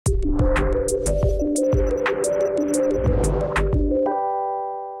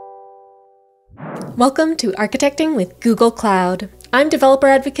Welcome to Architecting with Google Cloud. I'm developer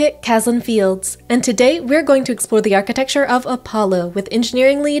advocate Kaslin Fields, and today we're going to explore the architecture of Apollo with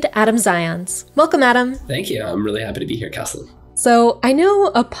engineering lead Adam Zionts. Welcome, Adam. Thank you. I'm really happy to be here, Kaslin. So I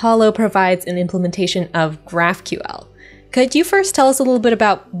know Apollo provides an implementation of GraphQL. Could you first tell us a little bit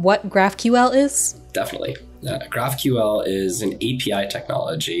about what GraphQL is? Definitely. GraphQL is an API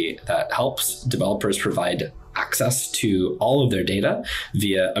technology that helps developers provide access to all of their data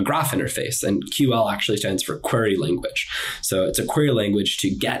via a graph interface. And QL actually stands for query language. So it's a query language to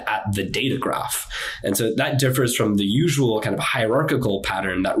get at the data graph. And so that differs from the usual kind of hierarchical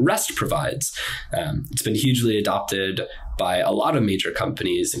pattern that REST provides. It's been hugely adopted by a lot of major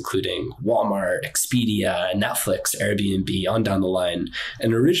companies, including Walmart, Expedia, Netflix, Airbnb, on down the line,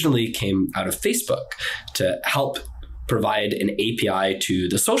 and originally came out of Facebook to help provide an API to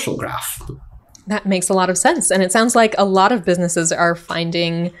the social graph. That makes a lot of sense. And it sounds like a lot of businesses are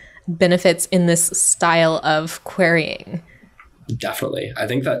finding benefits in this style of querying. Definitely. I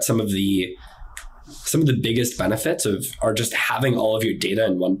think that some of the biggest benefits are just having all of your data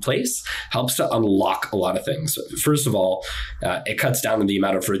in one place helps to unlock a lot of things. First of all, it cuts down on the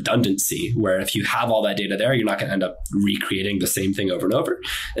amount of redundancy, where if you have all that data there, you're not going to end up recreating the same thing over and over.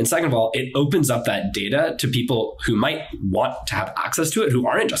 And second of all, it opens up that data to people who might want to have access to it, who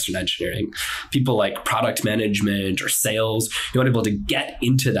aren't just in engineering. People like product management or sales, you want to be able to get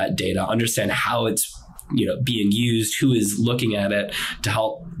into that data, understand how it's being used, who is looking at it, to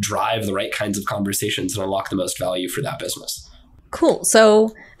help drive the right kinds of conversations and unlock the most value for that business. Cool.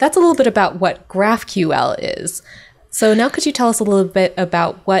 So that's a little bit about what GraphQL is. So now could you tell us a little bit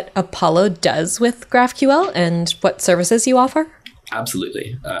about what Apollo does with GraphQL and what services you offer?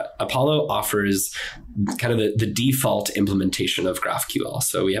 Absolutely. Apollo offers kind of the default implementation of GraphQL.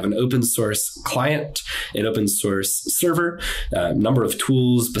 So we have an open source client, an open source server, a number of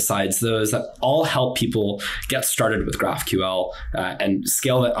tools besides those that all help people get started with GraphQL and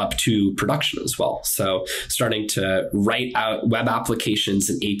scale it up to production as well. So starting to write out web applications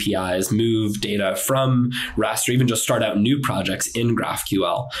and APIs, move data from REST, or even just start out new projects in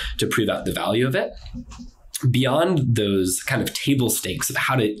GraphQL to prove out the value of it. Beyond those kind of table stakes of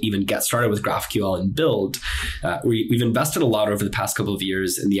how to even get started with GraphQL and build, we've invested a lot over the past couple of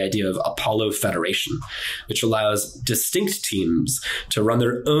years in the idea of Apollo Federation, which allows distinct teams to run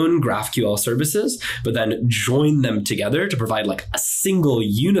their own GraphQL services, but then join them together to provide like a single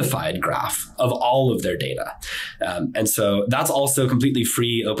unified graph of all of their data. And so that's also completely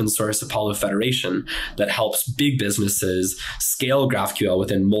free open source Apollo Federation that helps big businesses scale GraphQL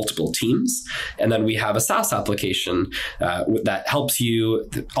within multiple teams. And then we have a SaaS application that helps you,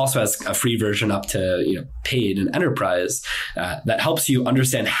 also has a free version up to paid and enterprise, that helps you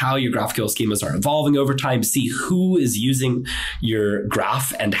understand how your GraphQL schemas are evolving over time, see who is using your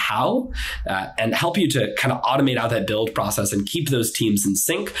graph and how, and help you to kind of automate out that build process and keep those teams in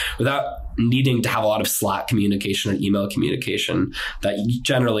sync without needing to have a lot of Slack communication and email communication that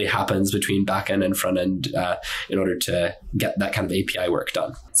generally happens between backend and front end in order to get that kind of API work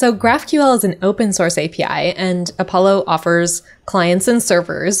done. So GraphQL is an open source API, and Apollo offers clients and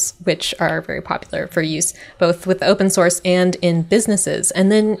servers, which are very popular for use both with open source and in businesses.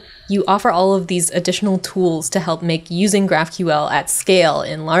 And then you offer all of these additional tools to help make using GraphQL at scale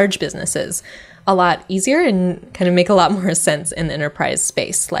in large businesses a lot easier and kind of make a lot more sense in the enterprise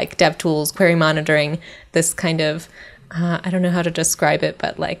space, like dev tools, query monitoring, this kind of, I don't know how to describe it,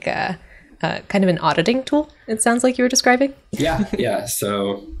 but like kind of an auditing tool, it sounds like you were describing. Yeah.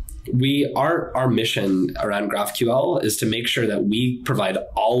 So our mission around GraphQL is to make sure that we provide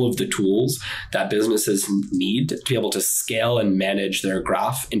all of the tools that businesses need to be able to scale and manage their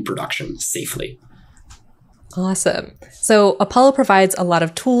graph in production safely. Awesome. So Apollo provides a lot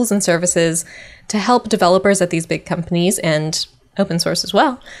of tools and services to help developers at these big companies and open source as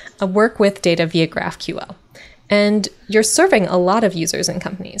well work with data via GraphQL. And you're serving a lot of users and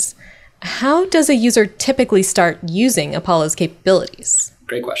companies. How does a user typically start using Apollo's capabilities?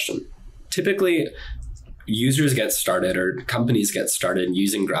 Great question. Typically, users get started or companies get started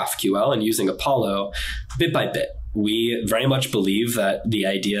using GraphQL and using Apollo bit by bit. We very much believe that the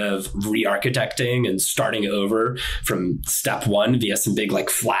idea of re-architecting and starting over from step one via some big like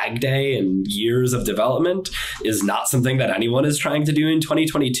flag day and years of development is not something that anyone is trying to do in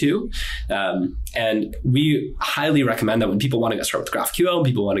 2022. And we highly recommend that when people want to get started with GraphQL,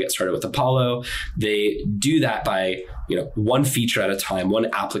 people want to get started with Apollo, they do that by one feature at a time,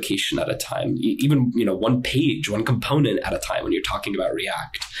 one application at a time, even one page, one component at a time when you're talking about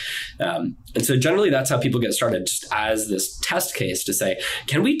React. And so generally that's how people get started, just as this test case to say,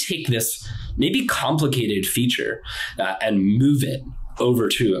 can we take this maybe complicated feature and move it over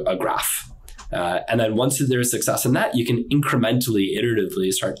to a graph? And then once there's success in that, you can incrementally,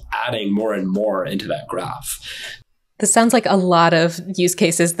 iteratively start adding more and more into that graph. This sounds like a lot of use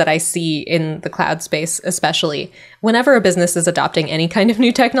cases that I see in the cloud space, especially. Whenever a business is adopting any kind of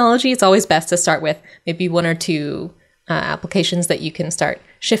new technology, it's always best to start with maybe one or two applications that you can start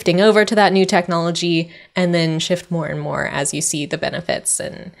shifting over to that new technology, and then shift more and more as you see the benefits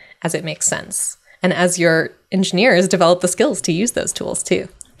and as it makes sense. And as your engineers develop the skills to use those tools too.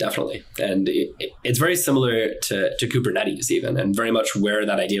 Definitely. And it's very similar to Kubernetes even, and very much where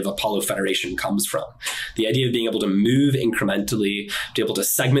that idea of Apollo Federation comes from. The idea of being able to move incrementally, be able to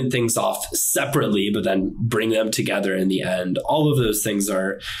segment things off separately, but then bring them together in the end. All of those things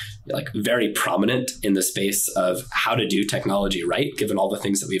are like very prominent in the space of how to do technology right, given all the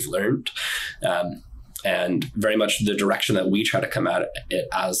things that we've learned. And very much the direction that we try to come at it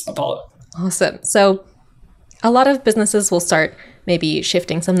as Apollo. Awesome. So a lot of businesses will start maybe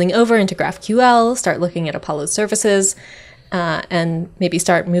shifting something over into GraphQL, start looking at Apollo services, and maybe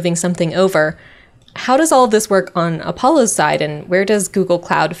start moving something over. How does all of this work on Apollo's side, and where does Google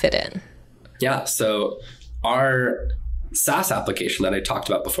Cloud fit in? Yeah, so our SaaS application that I talked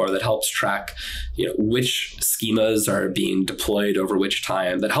about before that helps track which schemas are being deployed over which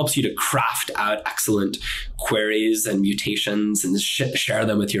time, that helps you to craft out excellent queries and mutations and share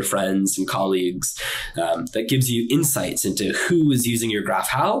them with your friends and colleagues, that gives you insights into who is using your graph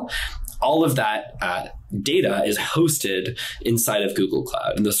how. All of that data is hosted inside of Google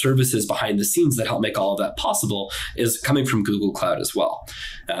Cloud, and the services behind the scenes that help make all of that possible is coming from Google Cloud as well.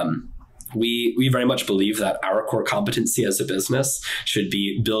 We very much believe that our core competency as a business should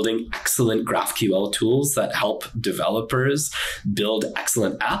be building excellent GraphQL tools that help developers build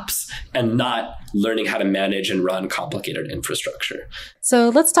excellent apps, and not learning how to manage and run complicated infrastructure. So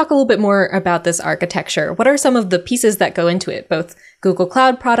let's talk a little bit more about this architecture. What are some of the pieces that go into it, both Google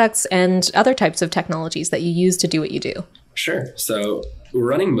Cloud products and other types of technologies that you use to do what you do? Sure. So we're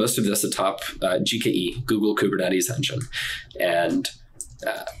running most of this atop GKE, Google Kubernetes Engine. And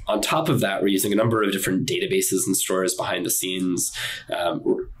on top of that, we're using a number of different databases and stores behind the scenes.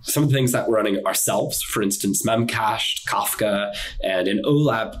 Some of the things that we're running ourselves, for instance, Memcached, Kafka, and an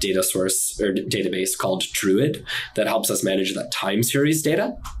OLAP data source or database called Druid that helps us manage that time series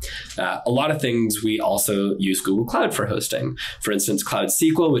data. A lot of things we also use Google Cloud for hosting. For instance, Cloud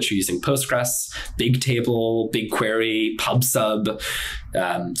SQL, which are using Postgres, Bigtable, BigQuery, PubSub,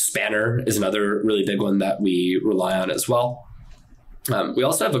 Spanner is another really big one that we rely on as well. We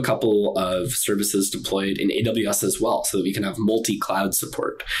also have a couple of services deployed in AWS as well, so that we can have multi-cloud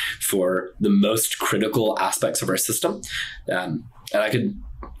support for the most critical aspects of our system. And I could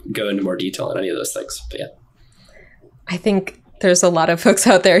go into more detail on any of those things, but yeah. I think there's a lot of folks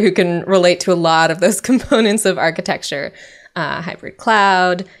out there who can relate to a lot of those components of architecture. Hybrid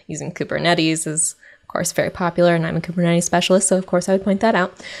cloud, using Kubernetes is, of course, very popular, and I'm a Kubernetes specialist, so of course I would point that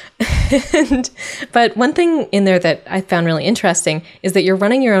out. But one thing in there that I found really interesting is that you're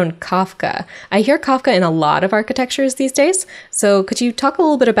running your own Kafka. I hear Kafka in a lot of architectures these days. So could you talk a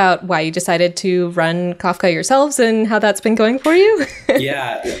little bit about why you decided to run Kafka yourselves and how that's been going for you?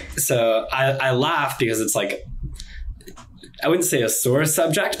 Yeah, so I laugh because it's like, I wouldn't say a sore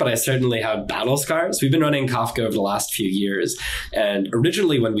subject, but I certainly have battle scars. We've been running Kafka over the last few years. And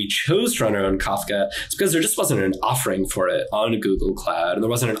originally when we chose to run our own Kafka, it's because there just wasn't an offering for it on Google Cloud. And there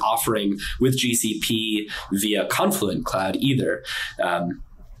wasn't an offering with GCP via Confluent Cloud either.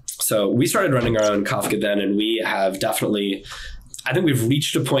 So we started running our own Kafka then, and we have definitely, I think we've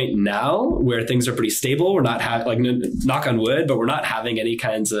reached a point now where things are pretty stable. We're not having, like, knock on wood, but we're not having any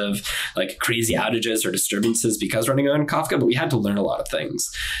kinds of like crazy outages or disturbances because running on Kafka, but we had to learn a lot of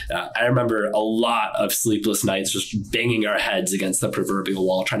things. I remember a lot of sleepless nights just banging our heads against the proverbial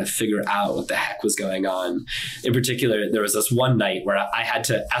wall, trying to figure out what the heck was going on. In particular, there was this one night where I had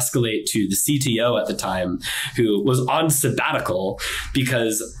to escalate to the CTO at the time, who was on sabbatical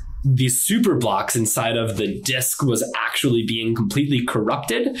because the super blocks inside of the disk was actually being completely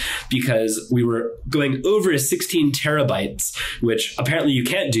corrupted because we were going over 16 terabytes, which apparently you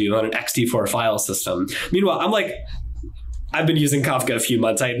can't do on an ext4 file system. Meanwhile, I'm like, I've been using Kafka a few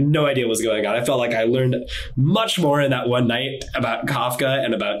months. I had no idea what was going on. I felt like I learned much more in that one night about Kafka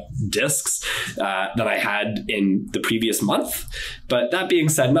and about disks than I had in the previous month. But that being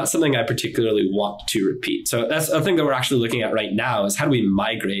said, not something I particularly want to repeat. So that's a thing that we're actually looking at right now, is how do we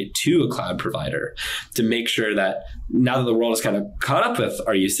migrate to a cloud provider to make sure that now that the world is kind of caught up with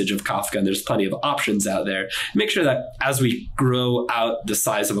our usage of Kafka and there's plenty of options out there, make sure that as we grow out the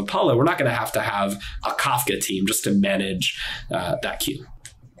size of Apollo, we're not going to have a Kafka team just to manage that queue.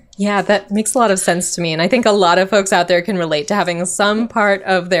 Yeah, that makes a lot of sense to me. And I think a lot of folks out there can relate to having some part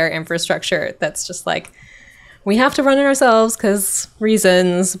of their infrastructure that's just like, we have to run it ourselves because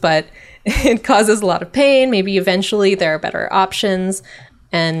reasons, but it causes a lot of pain. Maybe eventually there are better options.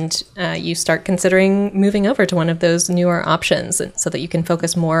 And you start considering moving over to one of those newer options so that you can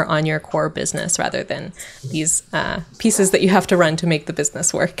focus more on your core business rather than these pieces that you have to run to make the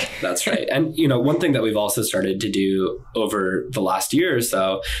business work. That's right. And, one thing that we've also started to do over the last year or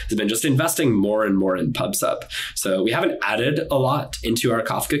so has been just investing more and more in PubSub. So we haven't added a lot into our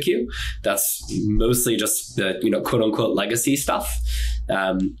Kafka queue. That's mostly just the, quote unquote legacy stuff.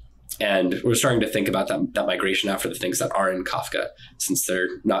 And we're starting to think about that migration now for the things that are in Kafka, since they're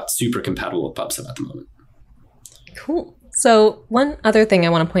not super compatible with PubSub at the moment. Cool. So one other thing I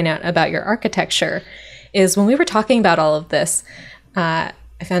want to point out about your architecture is when we were talking about all of this, I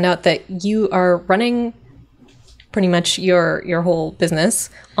found out that you are running pretty much your whole business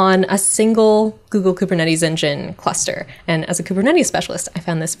on a single Google Kubernetes Engine cluster. And as a Kubernetes specialist, I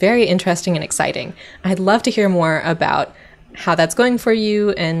found this very interesting and exciting. I'd love to hear more about how that's going for you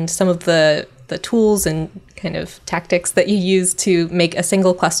and some of the tools and kind of tactics that you use to make a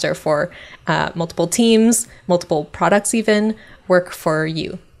single cluster for multiple teams, multiple products even, work for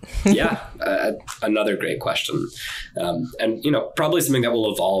you. Yeah, another great question. And, probably something that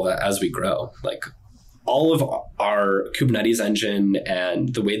will evolve as we grow. Like, all of our Kubernetes engine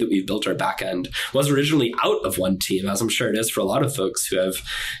and the way that we've built our backend was originally out of one team, as I'm sure it is for a lot of folks who have,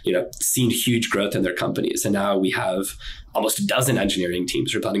 seen huge growth in their companies. And now we have almost a dozen engineering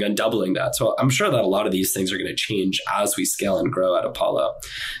teams. We're planning on doubling that. So I'm sure that a lot of these things are going to change as we scale and grow at Apollo.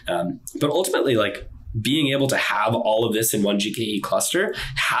 But ultimately, being able to have all of this in one GKE cluster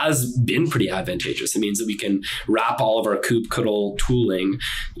has been pretty advantageous. It means that we can wrap all of our kubectl tooling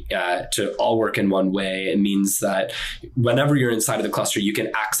to all work in one way. It means that whenever you're inside of the cluster, you can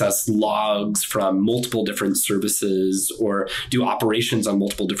access logs from multiple different services or do operations on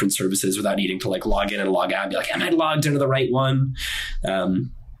multiple different services without needing to log in and log out and be like, am I logged into the right one?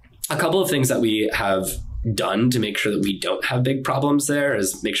 A couple of things that we have done to make sure that we don't have big problems there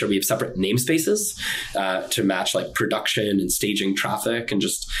is make sure we have separate namespaces to match production and staging traffic, and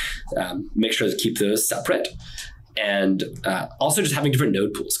just make sure to keep those separate. And also just having different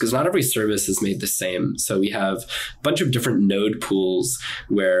node pools, because not every service is made the same. So we have a bunch of different node pools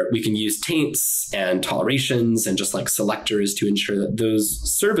where we can use taints and tolerations and just selectors to ensure that those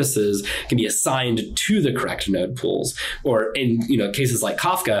services can be assigned to the correct node pools. Or in cases like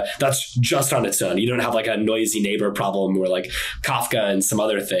Kafka, that's just on its own. You don't have a noisy neighbor problem where Kafka and some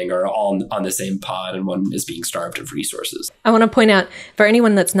other thing are all on the same pod and one is being starved of resources. I want to point out, for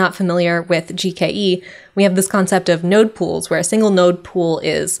anyone that's not familiar with GKE, we have this concept of node pools, where a single node pool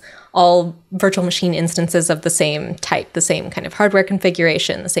is all virtual machine instances of the same type, the same kind of hardware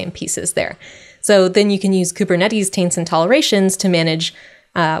configuration, the same pieces there. So then you can use Kubernetes taints and tolerations to manage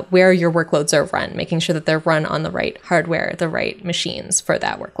where your workloads are run, making sure that they're run on the right hardware, the right machines for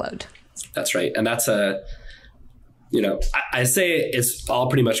that workload. That's right. And that's I say it's all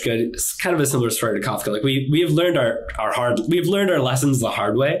pretty much good. It's kind of a similar story to Kafka. We have learned we've learned our lessons the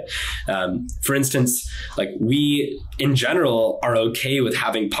hard way. For instance, we in general are okay with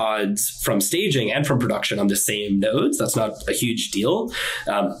having pods from staging and from production on the same nodes. That's not a huge deal.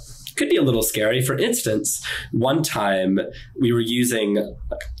 Could be a little scary. For instance, one time we were using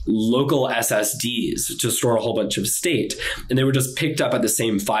local SSDs to store a whole bunch of state, and they were just picked up at the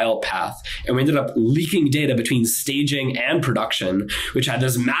same file path. And we ended up leaking data between staging and production, which had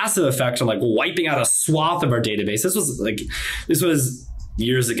this massive effect on wiping out a swath of our database. This was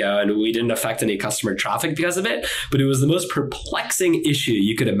years ago, and we didn't affect any customer traffic because of it, but it was the most perplexing issue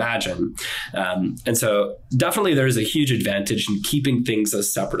you could imagine. And so definitely there's a huge advantage in keeping things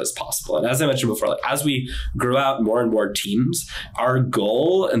as separate as possible. And as I mentioned before, as we grow out more and more teams, our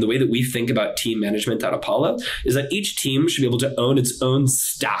goal and the way that we think about team management at Apollo is that each team should be able to own its own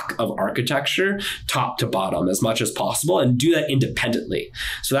stack of architecture top to bottom as much as possible, and do that independently.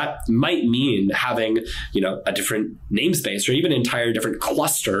 So that might mean having, a different namespace or even entire different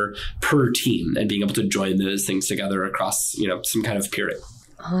cluster per team, and being able to join those things together across, some kind of peering.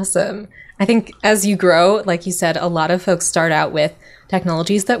 Awesome. I think as you grow, like you said, a lot of folks start out with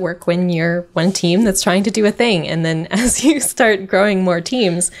technologies that work when you're one team that's trying to do a thing. And then as you start growing more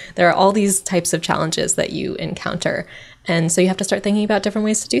teams, there are all these types of challenges that you encounter. And so you have to start thinking about different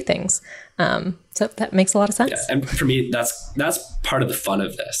ways to do things. So that makes a lot of sense. Yeah, and for me, that's part of the fun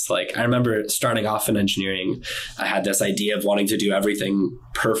of this. Like, I remember starting off in engineering, I had this idea of wanting to do everything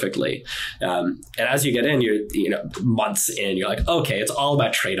perfectly. And as you get in, you're months in, you're like, okay, it's all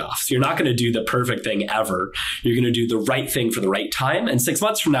about trade-offs. You're not going to do the perfect thing ever. You're going to do the right thing for the right time. And 6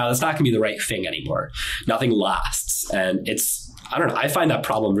 months from now, it's not going to be the right thing anymore. Nothing lasts. And I don't know, I find that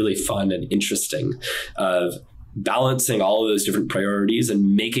problem really fun and interesting of balancing all of those different priorities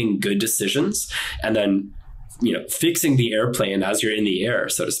and making good decisions, and then, fixing the airplane as you're in the air,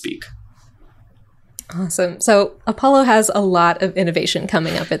 so to speak. Awesome. So Apollo has a lot of innovation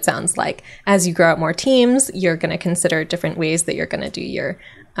coming up, it sounds like. As you grow out more teams, you're going to consider different ways that you're going to do your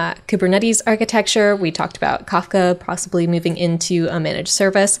Kubernetes architecture. We talked about Kafka possibly moving into a managed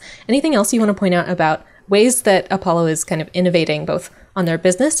service. Anything else you want to point out about ways that Apollo is kind of innovating both on their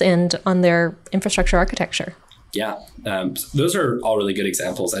business and on their infrastructure architecture? Yeah, those are all really good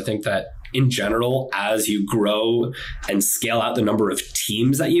examples. I think that in general, as you grow and scale out the number of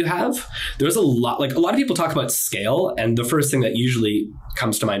teams that you have, there's a lot of people talk about scale. And the first thing that usually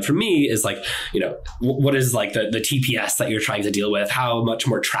comes to mind for me is what is the TPS that you're trying to deal with? How much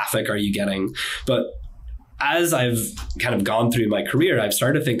more traffic are you getting? But as I've kind of gone through my career, I've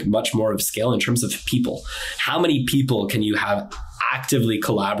started to think much more of scale in terms of people. How many people can you have actively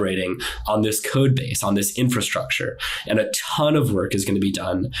collaborating on this code base, on this infrastructure? And a ton of work is going to be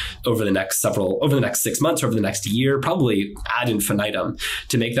done over the next 6 months, over the next year, probably ad infinitum,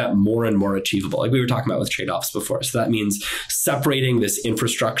 to make that more and more achievable. Like we were talking about with trade-offs before. So that means separating this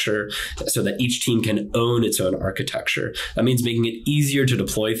infrastructure so that each team can own its own architecture. That means making it easier to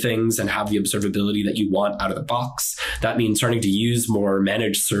deploy things and have the observability that you want out of the box. That means starting to use more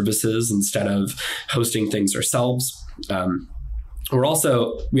managed services instead of hosting things ourselves.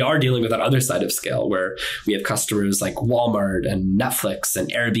 We are dealing with that other side of scale where we have customers like Walmart and Netflix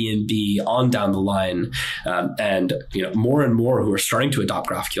and Airbnb on down the line, and more and more who are starting to adopt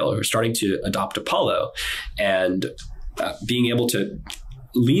GraphQL, who are starting to adopt Apollo, and being able to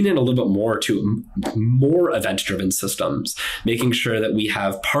lean in a little bit more to more event-driven systems, making sure that we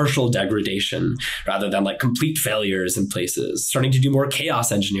have partial degradation rather than complete failures in places, starting to do more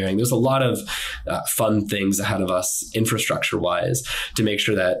chaos engineering. There's a lot of fun things ahead of us infrastructure-wise to make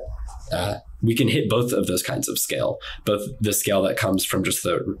sure that we can hit both of those kinds of scale, both the scale that comes from just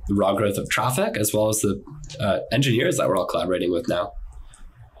the raw growth of traffic as well as the engineers that we're all collaborating with now.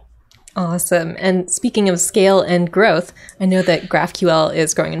 Awesome. And speaking of scale and growth, I know that GraphQL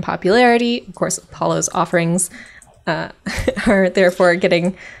is growing in popularity. Of course, Apollo's offerings are therefore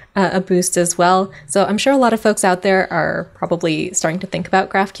getting a boost as well. So I'm sure a lot of folks out there are probably starting to think about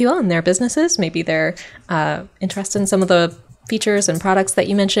GraphQL in their businesses. Maybe they're interested in some of the features and products that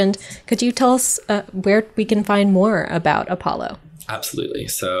you mentioned. Could you tell us where we can find more about Apollo? Absolutely.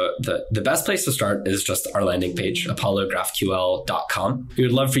 So the best place to start is just our landing page, apollographql.com. We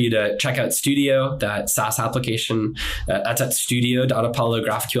would love for you to check out Studio, that SaaS application. That's at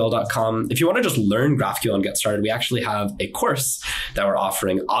studio.apollographql.com. If you want to just learn GraphQL and get started, we actually have a course that we're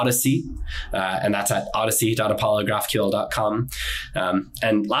offering, Odyssey, and that's at odyssey.apollographql.com.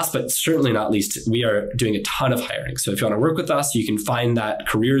 And last but certainly not least, we are doing a ton of hiring. So if you want to work with us, you can find that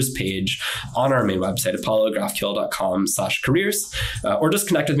careers page on our main website, apollographql.com/careers. Or just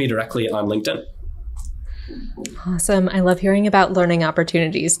connect with me directly on LinkedIn. Awesome. I love hearing about learning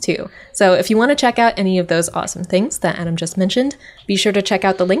opportunities too. So if you want to check out any of those awesome things that Adam just mentioned, be sure to check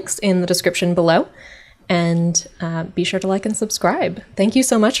out the links in the description below, and be sure to like and subscribe. Thank you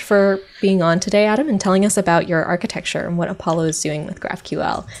so much for being on today, Adam, and telling us about your architecture and what Apollo is doing with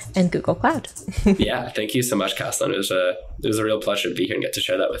GraphQL and Google Cloud. Yeah, thank you so much, Kaslin. It was a real pleasure to be here and get to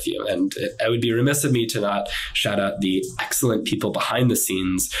share that with you. And I would be remiss of me to not shout out the excellent people behind the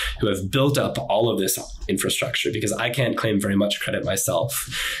scenes who have built up all of this infrastructure, because I can't claim very much credit myself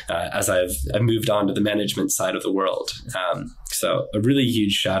as I've moved on to the management side of the world. So a really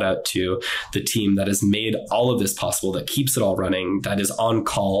huge shout out to the team that has made all of this possible, that keeps it all running, that is on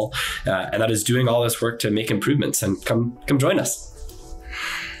call, and that is doing all this work to make improvements. And come join us.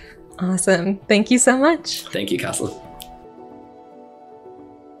 Awesome. Thank you so much. Thank you, Kaslin.